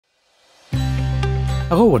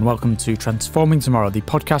Hello and welcome to Transforming Tomorrow, the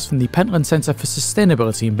podcast from the Pentland Centre for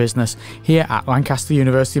Sustainability in Business here at Lancaster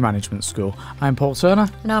University Management School. I'm Paul Turner.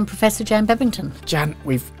 And I'm Professor Jan Bebbington. Jan,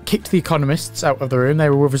 we've kicked the economists out of the room. They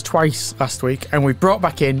were with us twice last week, and we've brought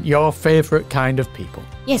back in your favourite kind of people.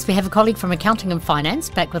 Yes, we have a colleague from Accounting and Finance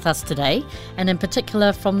back with us today, and in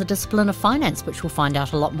particular from the discipline of finance, which we'll find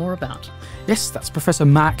out a lot more about. Yes, that's Professor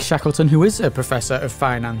Mark Shackleton, who is a Professor of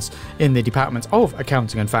Finance in the Department of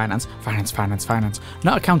Accounting and Finance. Finance.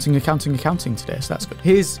 Not accounting today, so that's good.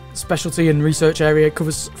 His specialty and research area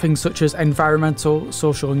covers things such as environmental,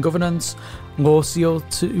 social and governance, low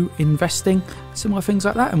CO2 investing, similar things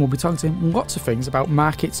like that, and we'll be talking to him lots of things about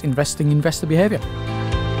markets, investing, investor behaviour.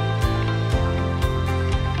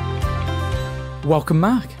 Welcome,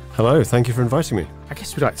 Mark. Hello, thank you for inviting me. I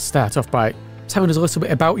guess we'd like to start off by telling us a little bit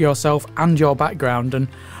about yourself and your background and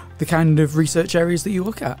the kind of research areas that you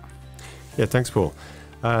look at. Yeah, thanks, Paul.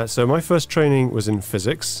 So my first training was in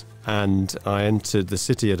physics, and I entered the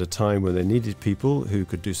city at a time when they needed people who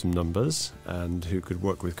could do some numbers and who could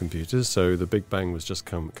work with computers. So the Big Bang was just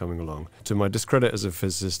coming along. To my discredit as a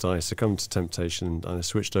physicist, I succumbed to temptation and I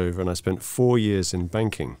switched over and I spent 4 years in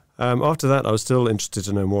banking. After that, I was still interested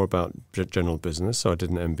to know more about general business, so I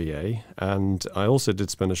did an MBA, and I also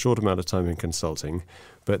did spend a short amount of time in consulting,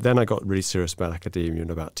 but then I got really serious about academia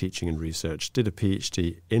and about teaching and research, did a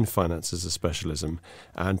PhD in finance as a specialism,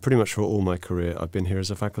 and pretty much for all my career, I've been here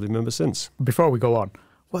as a faculty member since. Before we go on,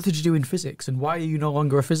 what did you do in physics, and why are you no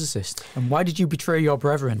longer a physicist? And why did you betray your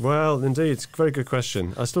brethren? Well, indeed, it's a very good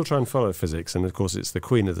question. I still try and follow physics, and of course it's the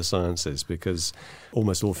queen of the sciences, because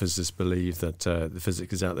almost all physicists believe that the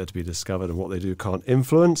physics is out there to be discovered, and what they do can't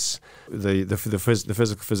influence the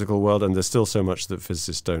physical world, and there's still so much that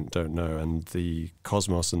physicists don't know, and the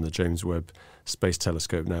cosmos and the James Webb Space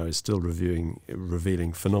Telescope now is still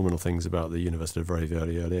revealing phenomenal things about the universe at a very,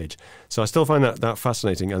 very early age. So I still find that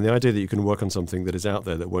fascinating, and the idea that you can work on something that is out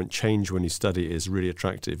there that won't change when you study is really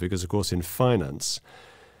attractive, because of course in finance,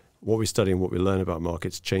 what we study and what we learn about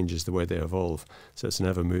markets changes the way they evolve. So it's an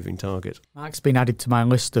ever-moving target. Mark's been added to my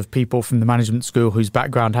list of people from the management school whose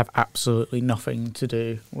background have absolutely nothing to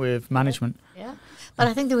do with management. Yeah, but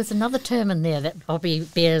I think there was another term in there that Bobby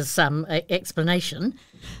bears some explanation.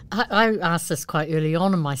 I asked this quite early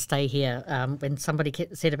on in my stay here when somebody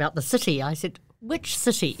said about the city. I said, which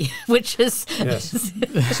city? Which is... Yes.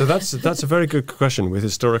 So that's a very good question with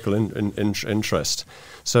historical interest.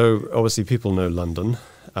 So obviously people know London.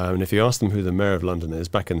 And if you ask them who the mayor of London is,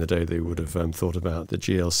 back in the day they would have thought about the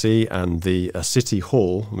GLC and the City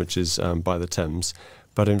Hall, which is by the Thames.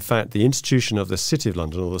 But in fact, the institution of the City of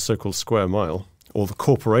London, or the so-called Square Mile, or the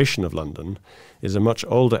Corporation of London, is a much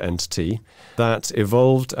older entity that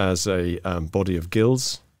evolved as a body of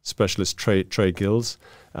guilds, specialist trade guilds,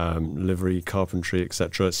 livery, carpentry,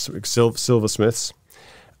 etc., silversmiths.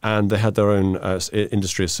 And they had their own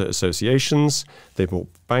industry associations. They brought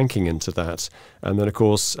banking into that. And then, of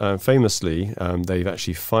course, famously, they've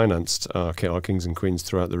actually financed our kings and queens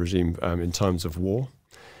throughout the regime in times of war.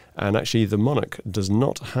 And actually, the monarch does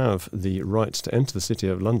not have the right to enter the City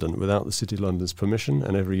of London without the City of London's permission.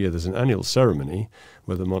 And every year there's an annual ceremony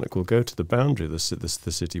where the monarch will go to the boundary of the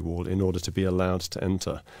city wall in order to be allowed to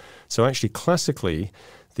enter. So actually, classically,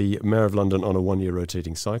 the Mayor of London on a one-year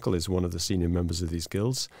rotating cycle is one of the senior members of these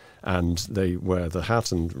guilds, and they wear the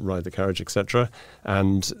hat and ride the carriage, etc.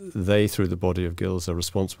 And they, through the body of guilds, are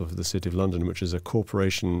responsible for the City of London, which is a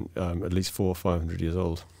corporation at least 400 or 500 years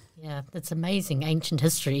old. Yeah, it's amazing, ancient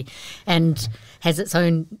history, and has its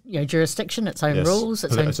own jurisdiction, its own rules,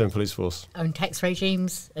 its own police force, own tax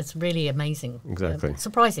regimes. It's really amazing. Exactly.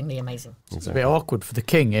 Surprisingly amazing. It's a bit awkward for the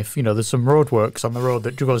king if, there's some roadworks on the road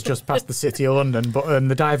that goes just past the City of London, but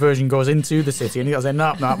the diversion goes into the city, and he goes,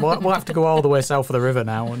 no, we'll have to go all the way south of the river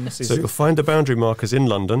now. And so you'll find the boundary markers in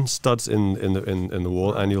London, studs in the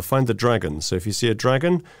wall, and you'll find the dragon. So if you see a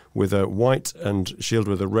dragon with a white and shield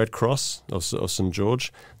with a red cross of St.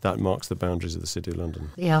 George, that marks the boundaries of the City of London.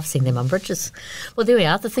 Yeah, I've seen them on bridges. Well, there we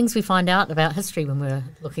are, the things we find out about history when we're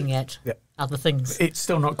looking at other things. It's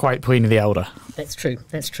still not quite Pliny the Elder. That's true.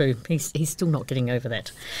 He's still not getting over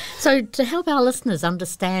that. So to help our listeners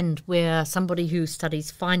understand where somebody who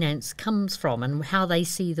studies finance comes from and how they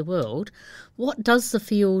see the world, what does the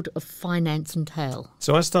field of finance entail?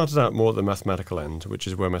 So I started out more at the mathematical end, which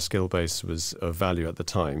is where my skill base was of value at the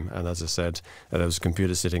time. And as I said, there was a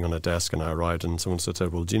computer sitting on a desk, and I arrived and someone said,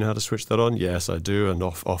 well, do you know how to switch that on? Yes, I do. And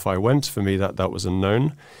off I went. For me, that was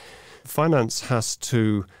unknown. Finance has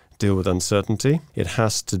to deal with uncertainty. It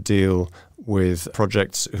has to deal with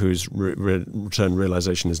projects whose return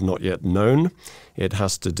realization is not yet known. It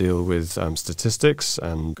has to deal with statistics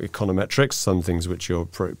and econometrics, some things which your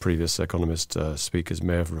previous economist speakers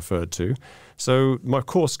may have referred to. So my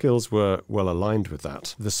core skills were well aligned with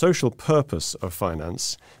that. The social purpose of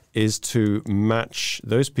finance is to match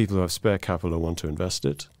those people who have spare capital and want to invest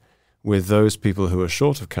it with those people who are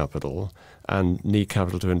short of capital and need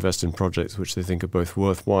capital to invest in projects which they think are both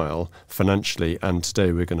worthwhile financially, and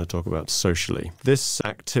today we're going to talk about socially. This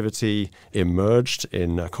activity emerged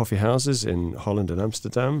in coffee houses in Holland and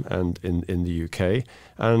Amsterdam and in the UK,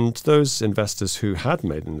 and those investors who had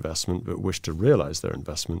made an investment but wished to realize their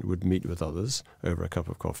investment would meet with others over a cup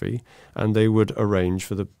of coffee, and they would arrange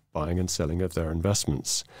for the buying and selling of their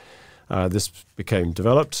investments. This became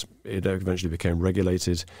developed, it eventually became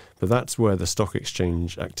regulated, but that's where the stock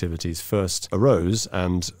exchange activities first arose,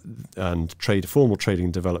 and formal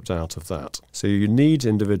trading developed out of that. So you need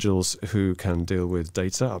individuals who can deal with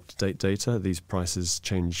data, up-to-date data. These prices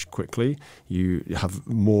change quickly. You have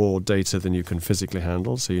more data than you can physically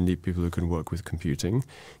handle, so you need people who can work with computing.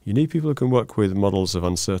 You need people who can work with models of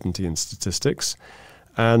uncertainty and statistics,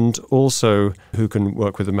 and also who can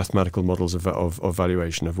work with the mathematical models of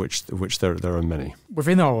valuation, of which there are many.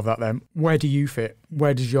 Within all of that then, where do you fit?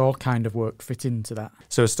 Where does your kind of work fit into that?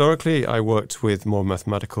 So historically, I worked with more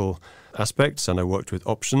mathematical aspects, and I worked with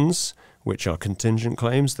options, which are contingent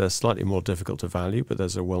claims. They're slightly more difficult to value, but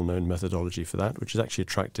there's a well-known methodology for that, which has actually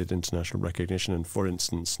attracted international recognition and, for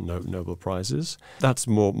instance, Nobel Prizes. That's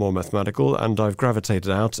more mathematical, and I've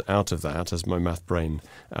gravitated out of that as my math brain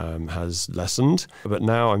has lessened. But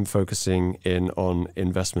now I'm focusing in on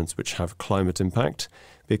investments which have climate impact,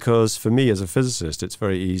 because for me as a physicist, it's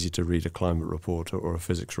very easy to read a climate report or a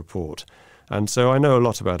physics report. And so I know a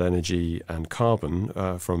lot about energy and carbon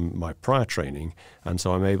from my prior training, and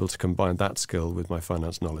so I'm able to combine that skill with my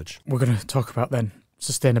finance knowledge. We're going to talk about then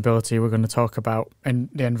sustainability. We're going to talk about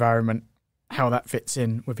the environment, how that fits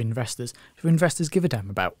in with investors. Do investors give a damn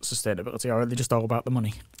about sustainability, or are they just all about the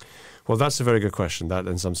money? Well, that's a very good question. That,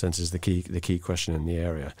 in some sense, is the key question in the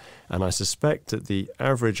area. And I suspect that the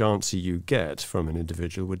average answer you get from an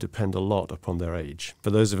individual would depend a lot upon their age. For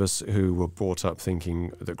those of us who were brought up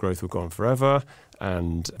thinking that growth would go on forever,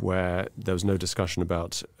 and where there was no discussion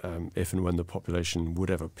about if and when the population would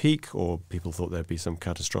ever peak, or people thought there'd be some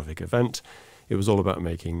catastrophic event, it was all about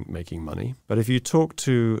making money. But if you talk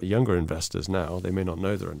to younger investors now, they may not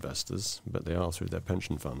know they're investors, but they are through their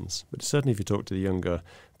pension funds. But certainly if you talk to the younger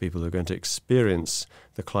people who are going to experience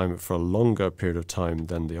the climate for a longer period of time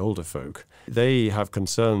than the older folk, they have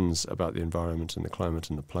concerns about the environment and the climate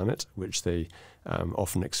and the planet, which they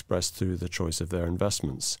often express through the choice of their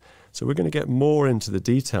investments. So we're going to get more into the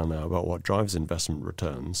detail now about what drives investment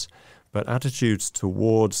returns. But attitudes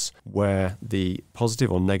towards where the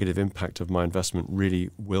positive or negative impact of my investment really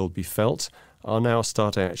will be felt are now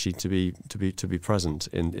starting actually to be present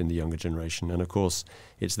in the younger generation. And of course,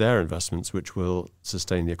 it's their investments which will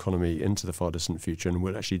sustain the economy into the far distant future and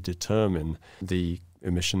will actually determine the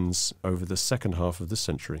emissions over the second half of this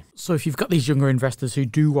century. So if you've got these younger investors who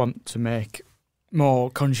do want to make more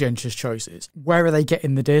conscientious choices, where are they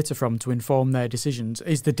getting the data from to inform their decisions?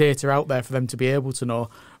 Is the data out there for them to be able to know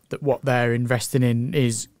that what they're investing in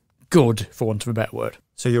is good, for want of a better word?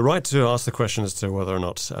 So you're right to ask the question as to whether or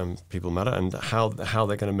not people matter and how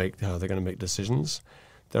they're going to make decisions.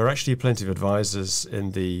 There are actually plenty of advisors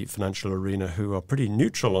in the financial arena who are pretty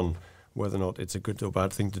neutral on whether or not it's a good or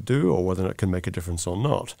bad thing to do, or whether it can make a difference or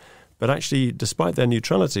not. But actually, despite their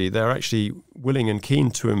neutrality, they're actually willing and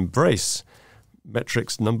keen to embrace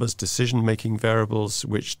metrics, numbers, decision-making variables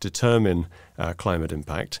which determine climate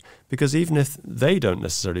impact, because even if they don't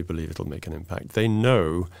necessarily believe it'll make an impact, they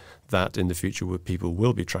know that in the future people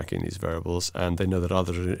will be tracking these variables, and they know that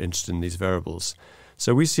others are interested in these variables.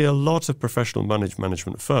 So we see a lot of professional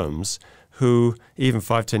management firms who, even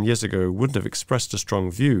 5-10 years ago, wouldn't have expressed a strong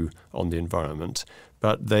view on the environment,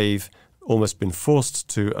 but they've almost been forced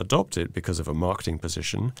to adopt it because of a marketing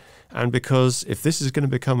position, and because if this is going to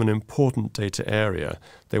become an important data area,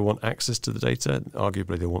 they want access to the data,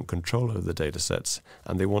 arguably they want control over the data sets,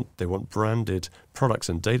 and they want branded products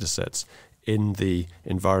and data sets in the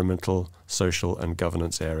environmental, social and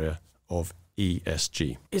governance area of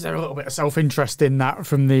ESG. Is there a little bit of self-interest in that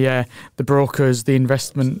from the brokers, the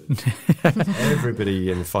investment?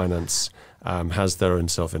 Everybody in finance has their own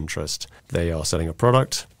self-interest. They are selling a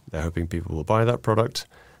product. They're hoping people will buy that product.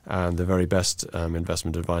 and the very best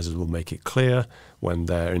investment advisors will make it clear when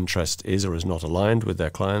their interest is or is not aligned with their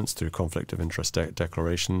clients through conflict of interest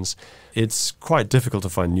declarations. It's quite difficult to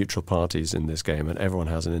find neutral parties in this game, and everyone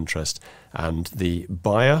has an interest. And the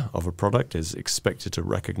buyer of a product is expected to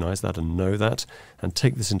recognize that and know that and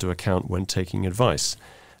take this into account when taking advice.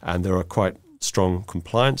 And there are quite strong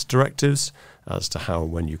compliance directives as to how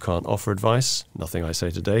and when you can't offer advice. Nothing I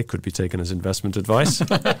say today could be taken as investment advice.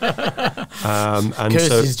 And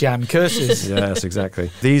curses, Jan, curses. Yes,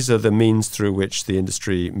 exactly. These are the means through which the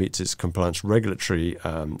industry meets its compliance regulatory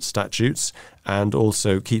statutes and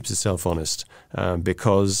also keeps itself honest.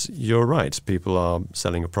 Because you're right, people are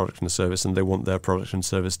selling a product and a service and they want their product and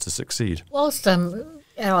service to succeed. Whilst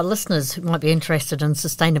our listeners who might be interested in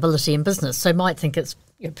sustainability in business, so might think it's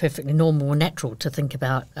perfectly normal or natural to think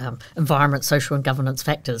about environment, social and governance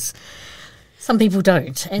factors. Some people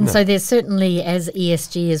don't. And so there's certainly, as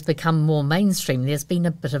ESG has become more mainstream, there's been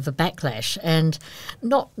a bit of a backlash. And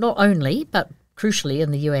not only, but crucially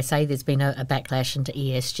in the USA, there's been a backlash into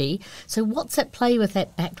ESG. So what's at play with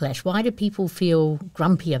that backlash? Why do people feel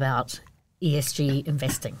grumpy about ESG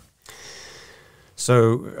investing?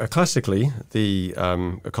 So classically, the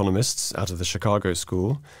economists out of the Chicago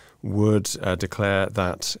School would declare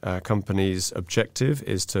that a company's objective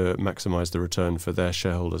is to maximize the return for their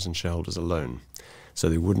shareholders and shareholders alone. So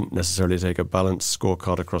they wouldn't necessarily take a balanced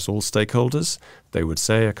scorecard across all stakeholders. They would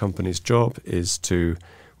say a company's job is to,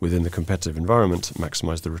 within the competitive environment,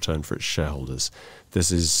 maximize the return for its shareholders.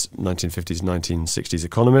 This is 1950s, 1960s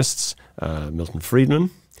economists, Milton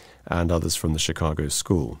Friedman, and others from the Chicago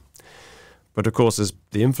School. But of course, as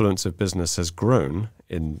the influence of business has grown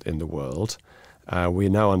in the world, we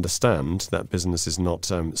now understand that business is not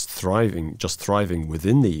thriving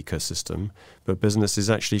within the ecosystem, but business is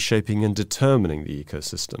actually shaping and determining the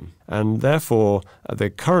ecosystem. And therefore, the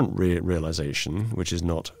current realization, which is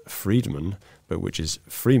not Friedman, but which is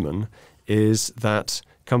Freeman, is that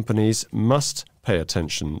companies must pay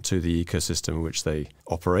attention to the ecosystem in which they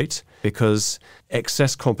operate, because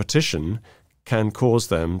excess competition can cause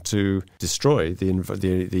them to destroy the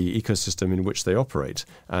ecosystem in which they operate.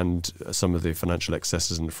 And some of the financial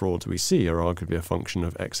excesses and frauds we see are arguably a function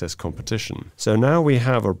of excess competition. So now we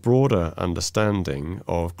have a broader understanding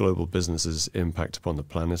of global business's impact upon the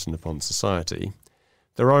planet and upon society.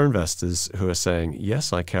 There are investors who are saying,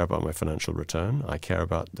 yes, I care about my financial return. I care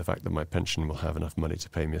about the fact that my pension will have enough money to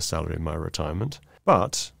pay me a salary in my retirement.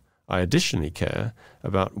 But I additionally care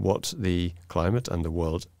about what the climate and the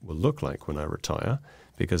world will look like when I retire,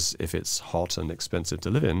 because if it's hot and expensive to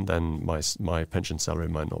live in, then my pension salary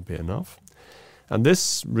might not be enough. And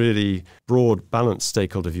this really broad, balanced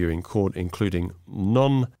stakeholder view, including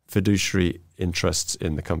non-fiduciary interests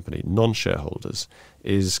in the company, non-shareholders,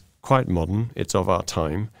 is quite modern. It's of our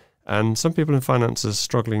time. And some people in finance are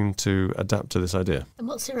struggling to adapt to this idea. And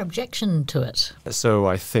what's their objection to it? So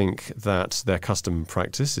I think that their custom and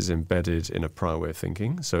practice is embedded in a prior way of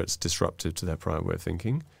thinking, so it's disruptive to their prior way of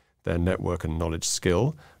thinking. Their network and knowledge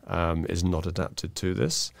skill is not adapted to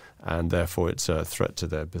this, and therefore it's a threat to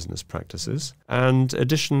their business practices. And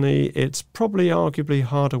additionally, it's probably arguably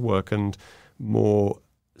harder work and more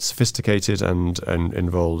sophisticated and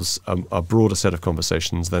involves a broader set of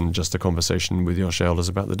conversations than just a conversation with your shareholders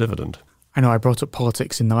about the dividend. I know I brought up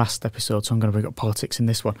politics in the last episode, so I'm going to bring up politics in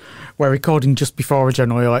this one. We're recording just before a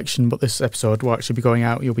general election, but this episode will actually be going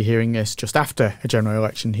out. You'll be hearing this just after a general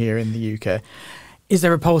election here in the UK. Is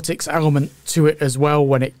there a politics element to it as well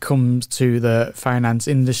when it comes to the finance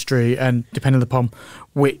industry, and depending upon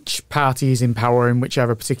which party is in power in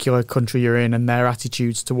whichever particular country you're in and their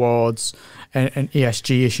attitudes towards and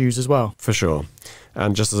ESG issues as well? For sure.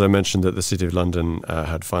 And just as I mentioned that the City of London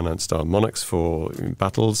had financed our monarchs for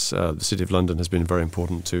battles, the City of London has been very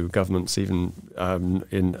important to governments, even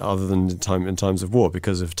in times of war,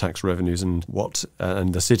 because of tax revenues and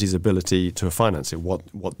and the city's ability to finance it,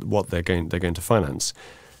 what they're going to finance.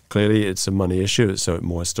 Clearly, it's a money issue, so it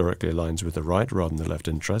more historically aligns with the right rather than the left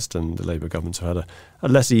interest, and the Labour governments have had a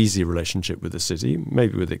less easy relationship with the city,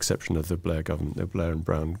 maybe with the exception of the Blair government, the Blair and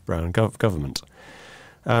Brown government.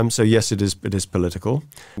 So yes, it is political.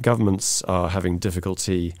 Governments are having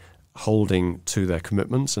difficulty holding to their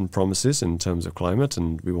commitments and promises in terms of climate,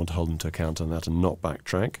 and we want to hold them to account on that and not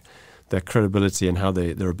backtrack. Their credibility and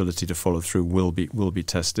their ability to follow through will be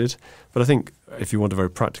tested. But I think if you want a very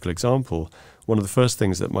practical example, one of the first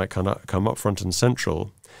things that might come up front and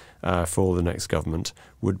central for the next government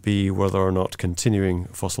would be whether or not continuing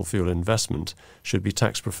fossil fuel investment should be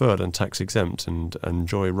tax preferred and tax exempt and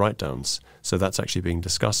enjoy write-downs. So that's actually being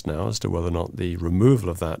discussed now as to whether or not the removal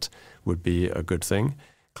of that would be a good thing.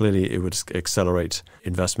 Clearly, it would accelerate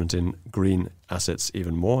investment in green assets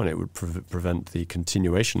even more, and it would prevent the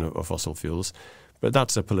continuation of fossil fuels. But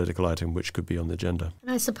that's a political item which could be on the agenda.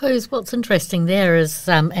 And I suppose what's interesting there is,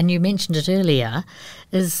 and you mentioned it earlier,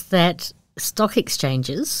 is that stock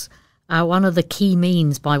exchanges are one of the key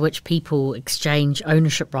means by which people exchange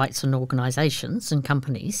ownership rights in organisations and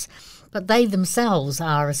companies. But they themselves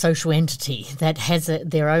are a social entity that has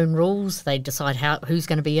their own rules. They decide who's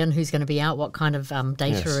going to be in, who's going to be out, what kind of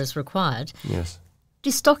data is required. Yes.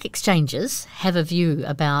 Do stock exchanges have a view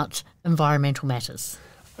about environmental matters?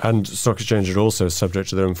 And stock exchanges are also subject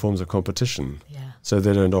to their own forms of competition. Yeah. So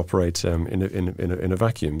they don't operate in a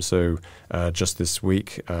vacuum. So just this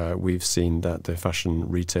week, we've seen that the fashion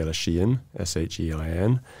retailer Shein,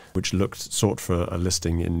 Shein, which sought for a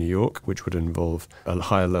listing in New York, which would involve a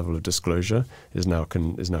higher level of disclosure, is now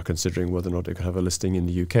considering whether or not it could have a listing in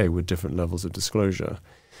the UK with different levels of disclosure.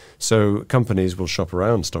 So companies will shop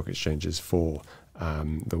around stock exchanges for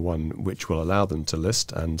the one which will allow them to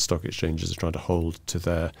list, and stock exchanges are trying to hold to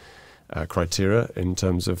their criteria in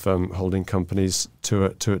terms of holding companies to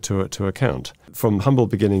account. From humble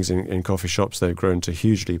beginnings in coffee shops, they've grown to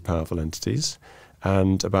hugely powerful entities,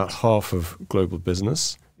 and about half of global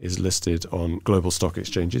business is listed on global stock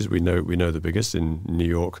exchanges. We know the biggest in New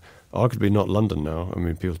York, arguably not London now. I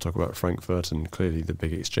mean, people talk about Frankfurt, and clearly the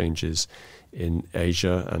big exchanges in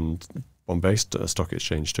Asia, and Bombay Stock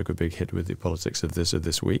Exchange took a big hit with the politics of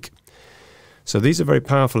this week. So these are very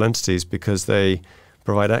powerful entities because they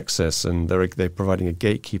provide access, and they're providing a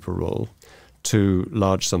gatekeeper role to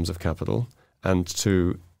large sums of capital and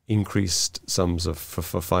to increased sums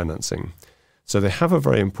for financing. So they have a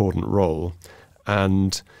very important role,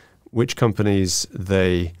 and which companies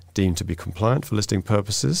they deem to be compliant for listing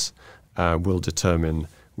purposes will determine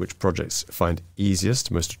which projects find easiest,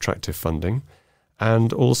 most attractive funding,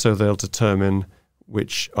 and also they'll determine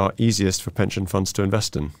which are easiest for pension funds to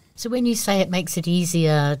invest in. So when you say it makes it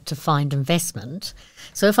easier to find investment,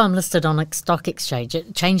 so if I'm listed on a stock exchange,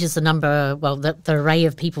 it changes the array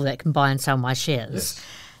of people that can buy and sell my shares. Yes.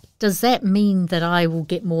 Does that mean that I will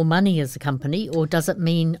get more money as a company, or does it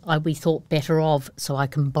mean I'll be thought better of so I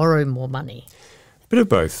can borrow more money? A bit of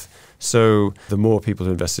both. So the more people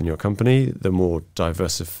who invest in your company, the more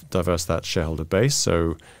diverse that shareholder base.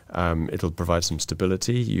 So it'll provide some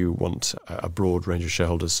stability. You want a broad range of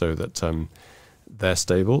shareholders so that they're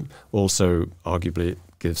stable. Also, arguably, it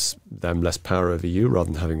gives them less power over you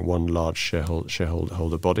rather than having one large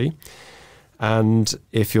shareholder body. And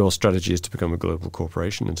if your strategy is to become a global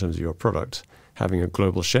corporation in terms of your product, having a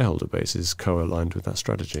global shareholder base is co-aligned with that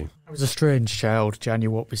strategy. I was a strange child, Jan,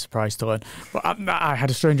 you won't be surprised to learn. But I had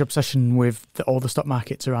a strange obsession with all the stock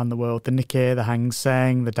markets around the world, the Nikkei, the Hang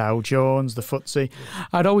Seng, the Dow Jones, the FTSE.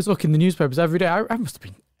 I'd always look in the newspapers every day. I must have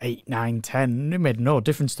been 8, 9, 10. It made no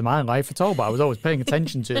difference to my life at all, but I was always paying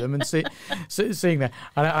attention to them and seeing that.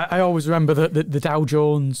 And I always remember that the Dow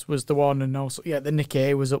Jones was the one, and also, the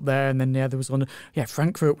Nikkei was up there, and then there was one.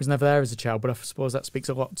 Frankfurt was never there as a child, but I suppose that speaks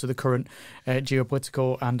a lot to the current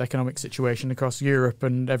geopolitical and economic situation across Europe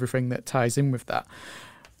and everything that ties in with that.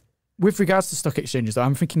 With regards to stock exchanges, though,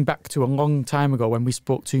 I'm thinking back to a long time ago when we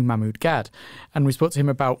spoke to Mahmoud Gad, and we spoke to him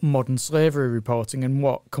about modern slavery reporting and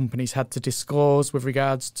what companies had to disclose with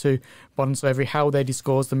regards to modern slavery, how they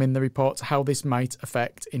disclose them in the reports, how this might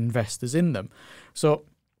affect investors in them. So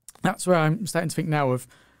that's where I'm starting to think now of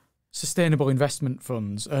sustainable investment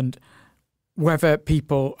funds and whether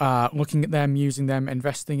people are looking at them, using them,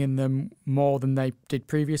 investing in them more than they did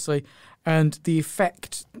previously, and the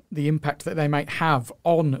impact that they might have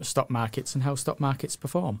on stock markets and how stock markets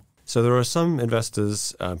perform. So there are some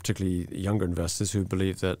investors, particularly younger investors, who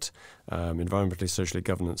believe that environmentally, socially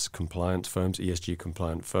governance compliant firms, ESG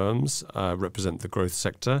compliant firms, represent the growth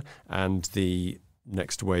sector and the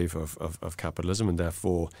next wave of capitalism, and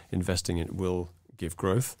therefore investing in it will give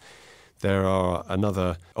growth. There are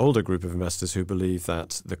another older group of investors who believe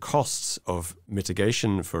that the costs of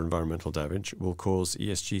mitigation for environmental damage will cause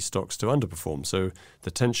ESG stocks to underperform. So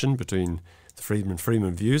the tension between the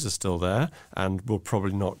Friedman views are still there and will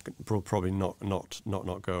probably not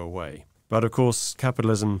go away. But of course,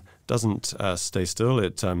 capitalism doesn't stay still.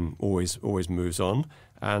 It always moves on,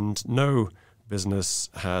 and no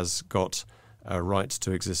business has got a right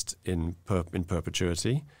to exist in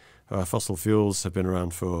perpetuity. Fossil fuels have been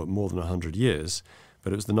around for more than 100 years,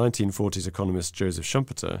 but it was the 1940s economist Joseph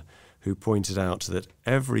Schumpeter who pointed out that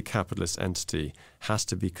every capitalist entity has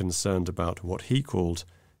to be concerned about what he called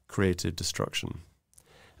creative destruction.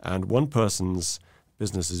 And one person's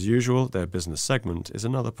business as usual, their business segment, is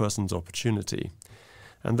another person's opportunity.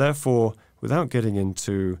 And therefore, without getting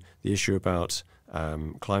into the issue about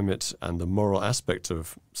climate and the moral aspect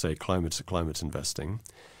of, say, climate investing,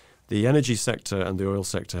 the energy sector and the oil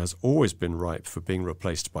sector has always been ripe for being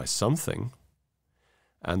replaced by something.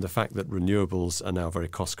 And the fact that renewables are now very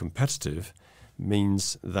cost competitive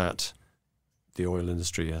means that the oil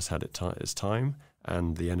industry has had its time,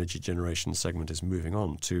 and the energy generation segment is moving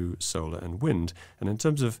on to solar and wind. And in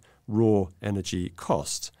terms of raw energy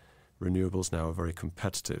cost, renewables now are very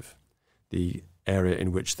competitive. The area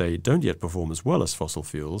in which they don't yet perform as well as fossil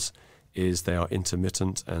fuels is they are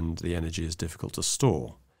intermittent and the energy is difficult to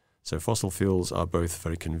store. So fossil fuels are both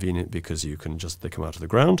very convenient because they come out of the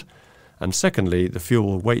ground, and secondly, the fuel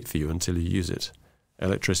will wait for you until you use it.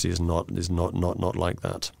 Electricity is not like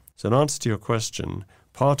that. So in answer to your question,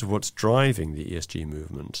 part of what's driving the ESG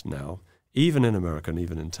movement now, even in America and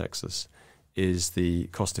even in Texas, is the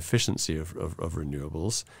cost efficiency of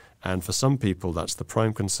renewables. And for some people, that's the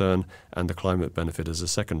prime concern, and the climate benefit is a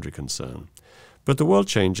secondary concern. But the world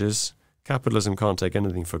changes. Capitalism can't take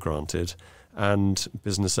anything for granted, and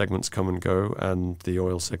business segments come and go, and the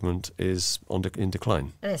oil segment is in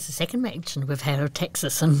decline. That's the second mention we've had of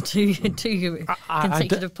Texas and two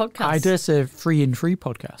consecutive podcasts. I dare say 3 in 3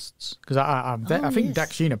 podcasts, because I think Dak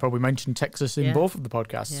Sheena probably mentioned Texas in both of the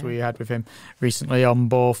podcasts we had with him recently on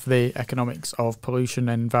both the economics of pollution,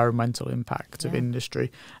 environmental impact of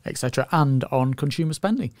industry, etc., and on consumer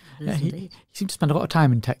spending. He seemed to spend a lot of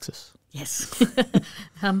time in Texas. Yes.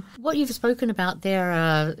 What you've spoken about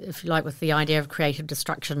there, if you like, with the idea of creative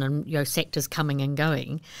destruction and sectors coming and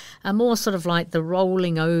going, are more sort of like the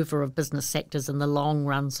rolling over of business sectors in the long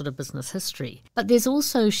run sort of business history. But there's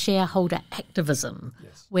also shareholder activism,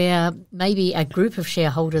 where maybe a group of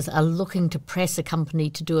shareholders are looking to press a company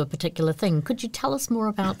to do a particular thing. Could you tell us more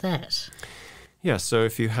about that? Yes, so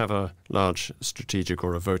if you have a large strategic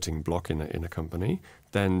or a voting block in a company,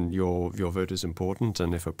 then your vote is important,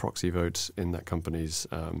 and if a proxy vote in that company's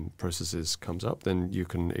processes comes up, then you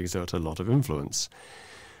can exert a lot of influence.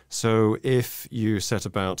 So if you set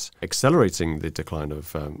about accelerating the decline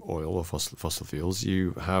of oil or fossil fuels,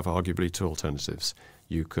 you have arguably 2 alternatives.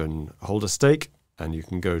 You can hold a stake, and you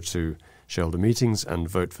can go to shareholder meetings and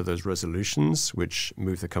vote for those resolutions which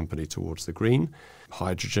move the company towards the green.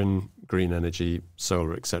 Hydrogen, green energy,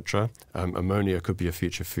 solar, etc. Ammonia could be a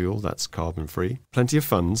future fuel, that's carbon-free. Plenty of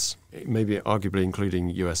funds, maybe arguably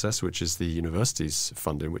including USS, which is the university's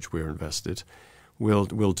fund in which we're invested, will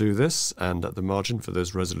do this, and at the margin for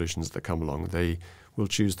those resolutions that come along, they will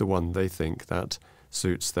choose the one they think that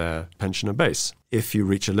suits their pensioner base. If you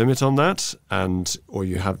reach a limit on that, or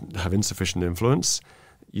you have insufficient influence,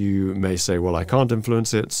 you may say, well, I can't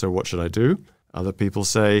influence it, so what should I do? Other people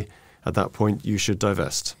say, at that point, you should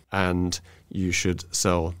divest and you should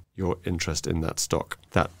sell your interest in that stock.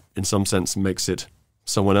 That, in some sense, makes it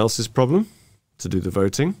someone else's problem to do the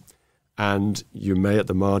voting, and you may, at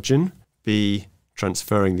the margin, be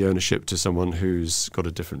transferring the ownership to someone who's got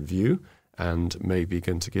a different view and may be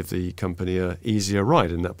going to give the company an easier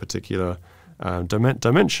ride in that particular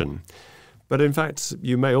dimension. But in fact,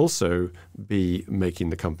 you may also be making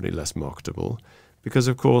the company less marketable because,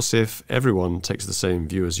 of course, if everyone takes the same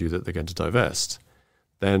view as you that they're going to divest,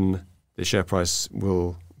 then the share price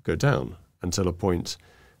will go down until a point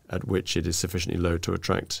at which it is sufficiently low to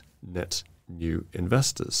attract net new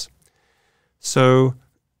investors. So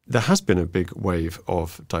there has been a big wave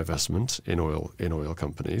of divestment in oil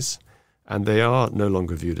companies, and they are no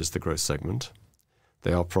longer viewed as the growth segment.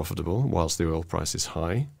 They are profitable whilst the oil price is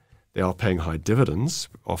high. They are paying high dividends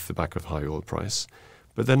off the back of high oil price,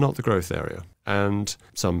 but they're not the growth area. And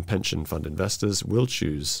some pension fund investors will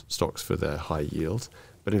choose stocks for their high yield,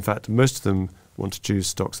 but in fact, most of them want to choose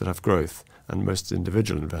stocks that have growth, and most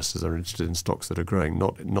individual investors are interested in stocks that are growing,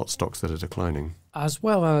 not stocks that are declining. As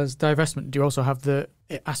well as divestment, do you also have the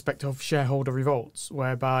aspect of shareholder revolts,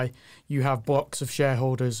 whereby you have blocks of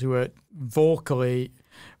shareholders who are vocally,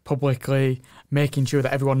 publicly making sure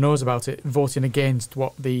that everyone knows about it, voting against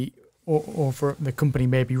what the company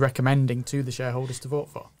may be recommending to the shareholders to vote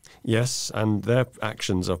for? Yes, and their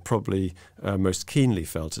actions are probably most keenly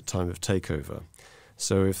felt at time of takeover.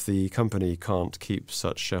 So if the company can't keep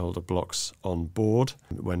such shareholder blocks on board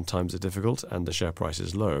when times are difficult and the share price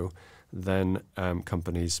is low, then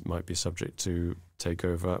companies might be subject to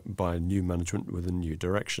takeover by new management with a new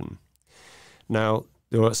direction. Now,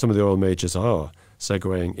 some of the oil majors are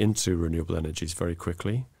segueing into renewable energies very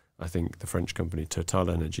quickly. I think the French company Total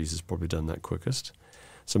Energies has probably done that quickest.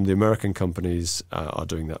 Some of the American companies are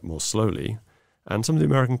doing that more slowly. And some of the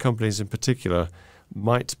American companies in particular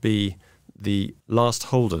might be the last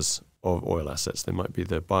holders of oil assets. They might be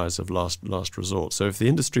the buyers of last resort. So if the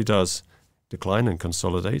industry does decline and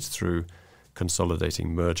consolidate through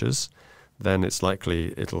consolidating mergers, then it's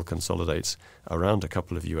likely it'll consolidate around a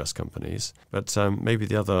couple of US companies. But maybe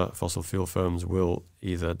the other fossil fuel firms will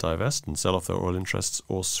either divest and sell off their oil interests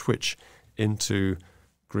or switch into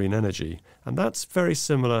green energy. And that's very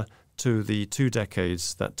similar to the 2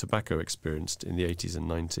 decades that tobacco experienced in the 80s and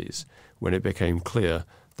 90s, when it became clear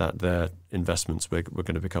that their investments were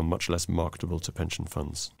going to become much less marketable to pension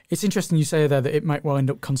funds. It's interesting you say there that it might well end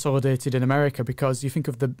up consolidated in America, because you think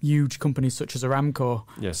of the huge companies such as Aramco,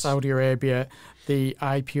 Yes. Saudi Arabia, the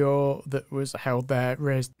IPO that was held there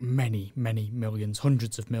raised many, many millions,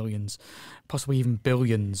 hundreds of millions, possibly even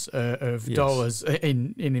billions of Yes. dollars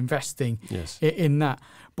in investing Yes. in that.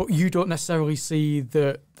 But you don't necessarily see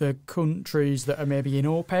the countries that are maybe in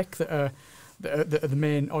OPEC that are the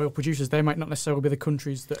main oil producers. They might not necessarily be the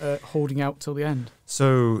countries that are holding out till the end.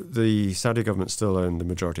 So the Saudi government still owned the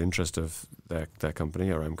majority interest of their company,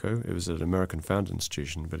 Aramco. It was an American-founded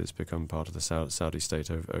institution, but it's become part of the Saudi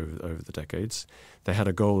state over the decades. They had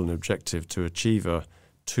a goal and objective to achieve a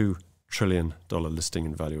 $2 trillion listing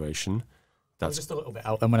and valuation. That's just a little bit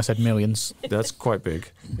out then when I said millions. That's quite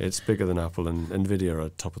big. It's bigger than Apple and Nvidia are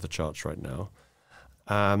top of the charts right now.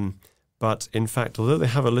 But in fact, although they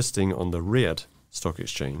have a listing on the Riyadh stock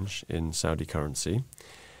exchange in Saudi currency,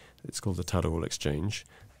 it's called the Tadawul exchange,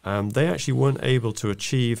 they actually weren't able to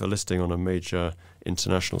achieve a listing on a major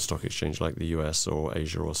international stock exchange like the US or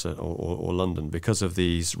Asia or London because of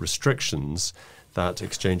these restrictions that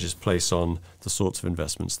exchanges place on the sorts of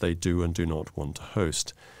investments they do and do not want to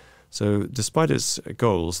host. So despite its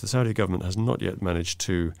goals, the Saudi government has not yet managed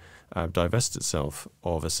to divest itself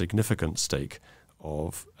of a significant stake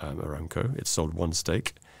of Aramco. It's sold one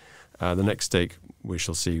stake. The next stake, we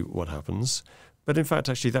shall see what happens. But in fact,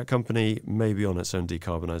 actually, that company may be on its own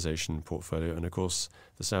decarbonisation portfolio. And of course,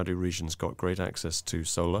 the Saudi region's got great access to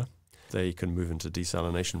solar. They can move into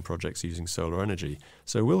desalination projects using solar energy.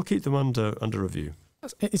 So we'll keep them under review.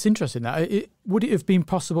 It's interesting that. Would it have been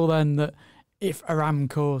possible then that if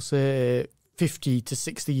Aramco, say, 50 to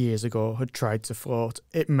 60 years ago had tried to float,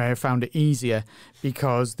 it may have found it easier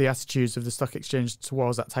because the attitudes of the stock exchange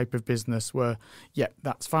towards that type of business were, yeah,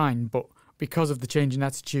 that's fine, but because of the changing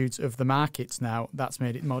attitudes of the markets now, that's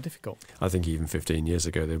made it more difficult. I think even 15 years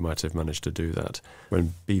ago they might have managed to do that.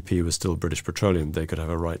 When BP was still British Petroleum, they could have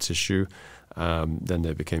a rights issue. Then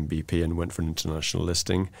they became BP and went for an international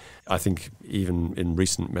listing. I think even in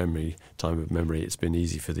recent time of memory, it's been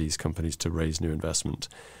easy for these companies to raise new investment.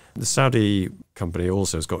 The Saudi company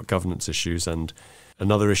also has got governance issues, and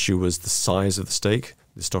another issue was the size of the stake.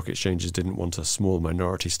 The stock exchanges didn't want a small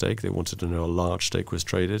minority stake. They wanted to know a large stake was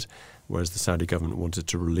traded, whereas the Saudi government wanted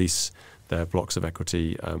to release their blocks of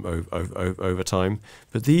equity over time.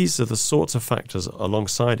 But these are the sorts of factors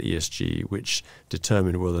alongside ESG which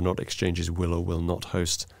determine whether or not exchanges will or will not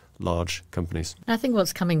host large companies. I think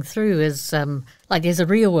what's coming through is like there's a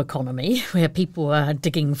real economy where people are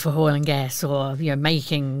digging for oil and gas or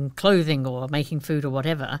making clothing or making food or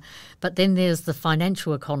whatever. But then there's the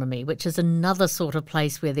financial economy, which is another sort of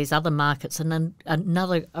place where there's other markets and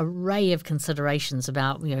another array of considerations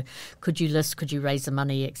about, could you list, could you raise the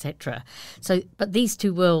money, etc. So, but these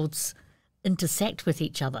two worlds intersect with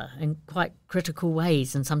each other in quite critical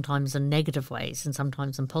ways, and sometimes in negative ways and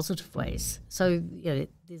sometimes in positive ways. So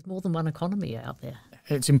there's more than one economy out there.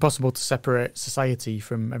 It's impossible to separate society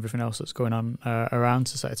from everything else that's going on around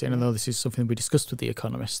society. And I know this is something we discussed with the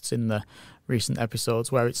economists in the recent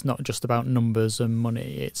episodes, where it's not just about numbers and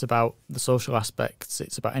money, it's about the social aspects,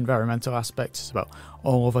 it's about environmental aspects, it's about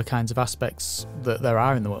all other kinds of aspects that there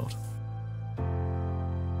are in the world.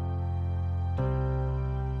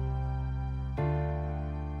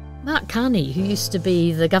 Mark Carney, who used to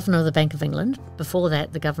be the governor of the Bank of England, before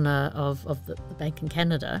that the governor of the bank in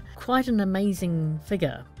Canada, quite an amazing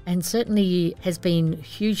figure, and certainly has been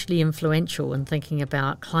hugely influential in thinking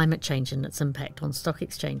about climate change and its impact on stock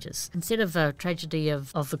exchanges. Instead of a tragedy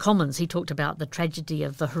of the commons, he talked about the tragedy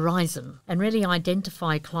of the horizon and really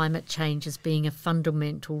identified climate change as being a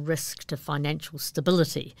fundamental risk to financial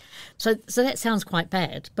stability. So that sounds quite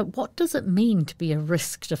bad, but what does it mean to be a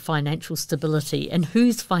risk to financial stability, and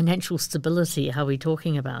whose financial stability are we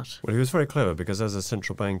talking about? Well, he was very clever because as a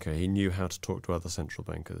central banker, he knew how to talk to other central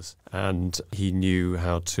bankers, and he knew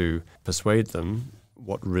how to persuade them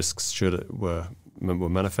what risks were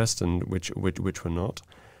manifest and which were not.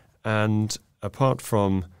 And apart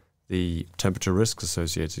from the temperature risks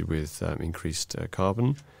associated with increased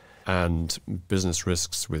carbon and business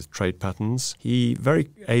risks with trade patterns, he very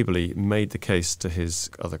ably made the case to his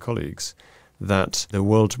other colleagues that the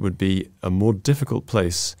world would be a more difficult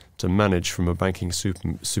place to manage from a banking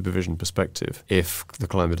supervision perspective if the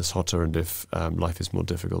climate is hotter and if life is more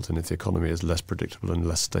difficult and if the economy is less predictable and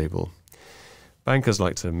less stable. Bankers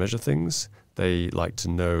like to measure things. They like to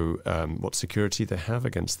know what security they have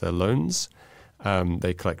against their loans.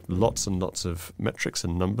 They collect lots and lots of metrics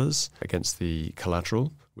and numbers against the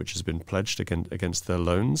collateral, which has been pledged against their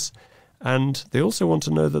loans. And they also want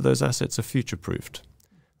to know that those assets are future-proofed.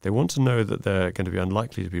 They want to know that they're going to be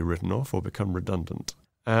unlikely to be written off or become redundant.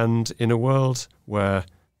 And in a world where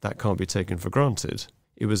that can't be taken for granted,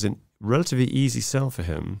 it was a relatively easy sell for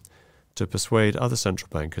him to persuade other central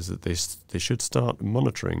bankers that they should start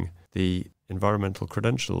monitoring the environmental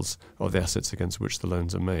credentials of the assets against which the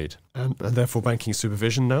loans are made. And therefore, banking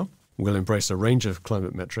supervision now will embrace a range of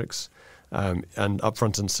climate metrics, and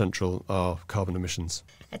upfront and central are carbon emissions.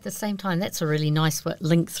 At the same time, that's a really nice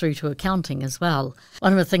link through to accounting as well.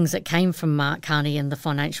 One of the things that came from Mark Carney and the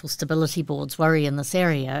Financial Stability Board's worry in this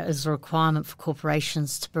area is the requirement for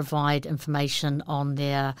corporations to provide information on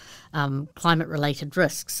their climate-related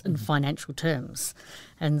risks in financial terms.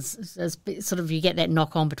 And as sort of you get that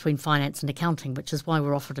knock-on between finance and accounting, which is why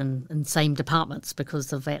we're offered in same departments,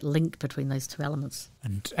 because of that link between those two elements.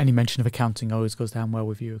 And any mention of accounting always goes down well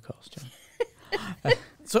with you, of course, John.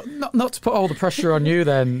 So not to put all the pressure on you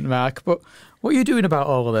then, Mark, but what are you doing about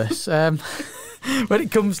all of this? When it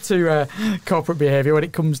comes to corporate behaviour, when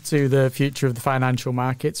it comes to the future of the financial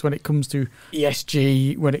markets, when it comes to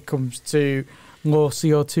ESG, when it comes to low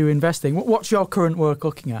CO2 investing, what's your current work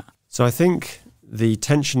looking at? So I think the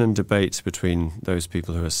tension and debate between those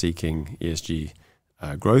people who are seeking ESG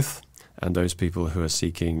growth and those people who are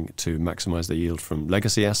seeking to maximise the yield from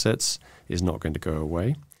legacy assets is not going to go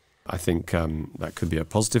away. I think that could be a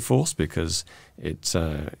positive force because it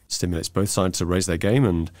stimulates both sides to raise their game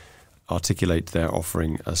and articulate their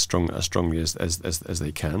offering as strongly as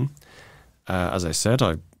they can. As I said,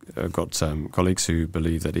 I've got colleagues who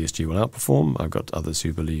believe that ESG will outperform. I've got others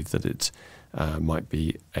who believe that it might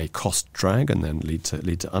be a cost drag and then lead to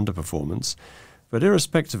underperformance. But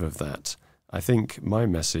irrespective of that, I think my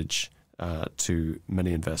message to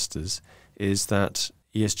many investors is that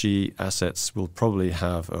ESG assets will probably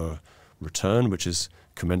have a return which is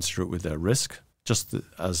commensurate with their risk, just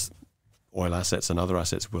as oil assets and other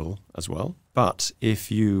assets will as well. But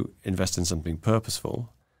if you invest in something purposeful,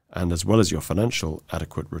 and as well as your financial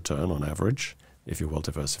adequate return on average, if you're well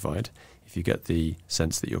diversified, if you get the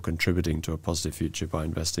sense that you're contributing to a positive future by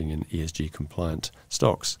investing in ESG compliant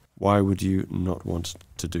stocks, why would you not want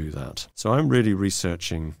to do that? So I'm really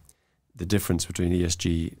researching the difference between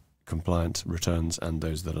ESG compliant returns and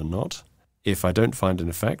those that are not. If I don't find an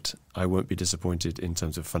effect, I won't be disappointed in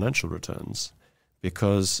terms of financial returns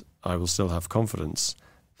because I will still have confidence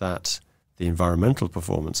that the environmental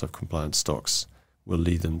performance of compliant stocks will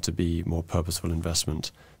lead them to be more purposeful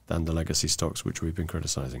investment than the legacy stocks which we've been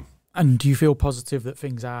criticising. And do you feel positive that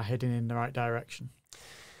things are heading in the right direction?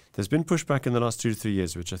 There's been pushback in the last 2 to 3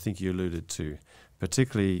 years, which I think you alluded to,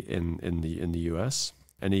 particularly in the US.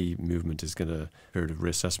 Any movement is going to period of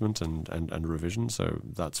reassessment and revision, so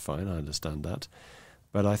that's fine. I understand that.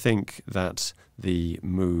 But I think that the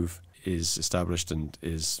move is established and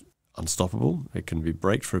is unstoppable. It can be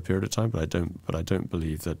braked for a period of time, but I don't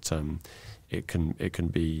believe that it can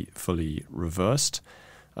be fully reversed.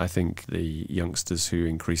 I think the youngsters who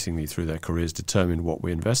increasingly through their careers determine what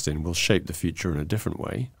we invest in will shape the future in a different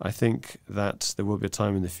way. I think that there will be a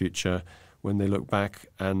time in the future when they look back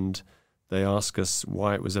and they ask us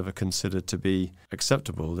why it was ever considered to be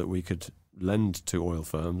acceptable that we could lend to oil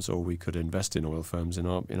firms or we could invest in oil firms in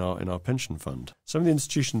our pension fund. Some of the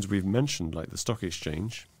institutions we've mentioned, like the Stock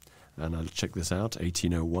Exchange, and I'll check this out,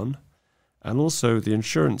 1801, and also the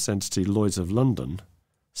insurance entity Lloyd's of London,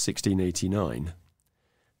 1689,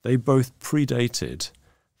 they both predated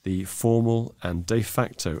the formal and de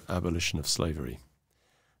facto abolition of slavery.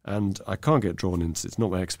 And I can't get drawn into, it's not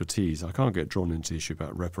my expertise, I can't get drawn into the issue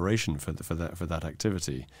about reparation for that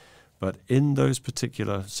activity. But in those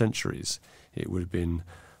particular centuries, it would have been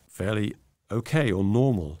fairly okay or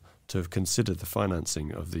normal to have considered the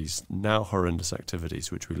financing of these now horrendous activities,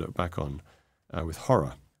 which we look back on with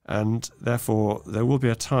horror. And therefore, there will be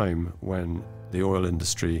a time when the oil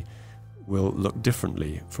industry will look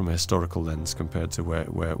differently from a historical lens compared to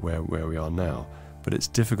where we are now. But it's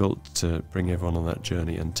difficult to bring everyone on that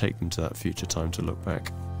journey and take them to that future time to look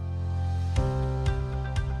back.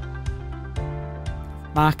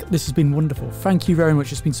 Mark, this has been wonderful. Thank you very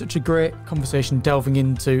much. It's been such a great conversation delving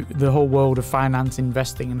into the whole world of finance,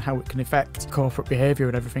 investing and how it can affect corporate behaviour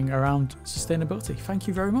and everything around sustainability. Thank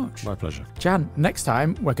you very much. My pleasure. Jan, next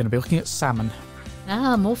time we're going to be looking at salmon.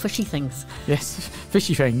 More fishy things. Yes,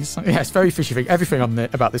 fishy things. Yes, very fishy thing. Everything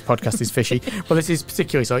about this podcast is fishy. Well, this is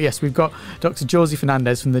particularly so. Yes, we've got Dr. Josie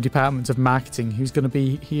Fernandez from the Department of Marketing, who's going to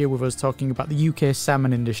be here with us talking about the UK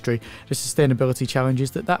salmon industry, the sustainability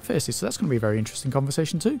challenges that faces. So that's going to be a very interesting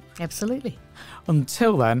conversation too. Absolutely.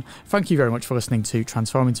 Until then, thank you very much for listening to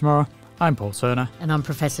Transforming Tomorrow. I'm Paul Turner. And I'm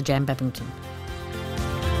Professor Jan Babington.